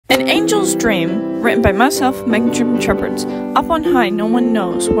An Angel's Dream, written by myself, MegaGermanShepherds. Up on high, no one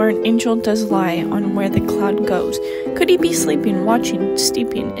knows where an angel does lie on where the cloud goes. Could he be sleeping, watching,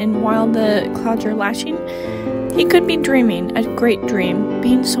 steeping, and while the clouds are lashing? He could be dreaming a great dream,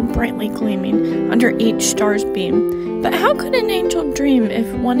 being so brightly gleaming under each star's beam. But how could an angel dream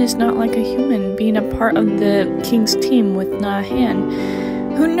if one is not like a human, being a part of the king's team with not a hand?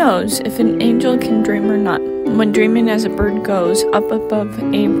 Who knows if an angel can dream or not, when dreaming as a bird goes up above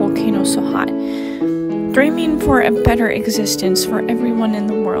a volcano so high, dreaming for a better existence for everyone in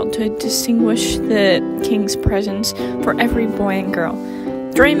the world, to distinguish the king's presence for every boy and girl.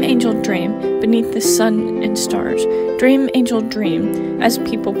 Dream, angel, dream, beneath the sun and stars. Dream, angel, dream, as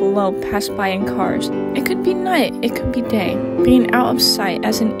people below pass by in cars. It could be night, it could be day, being out of sight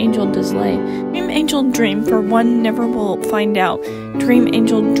as an angel does lay. Dream, angel, dream, for one never will find out. Dream,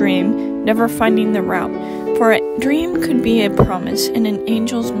 angel, dream, never finding the route. For a dream could be a promise in an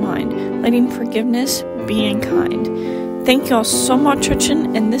angel's mind, letting forgiveness, being kind. Thank you all so much for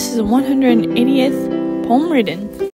watching, and this is the 180th poem written.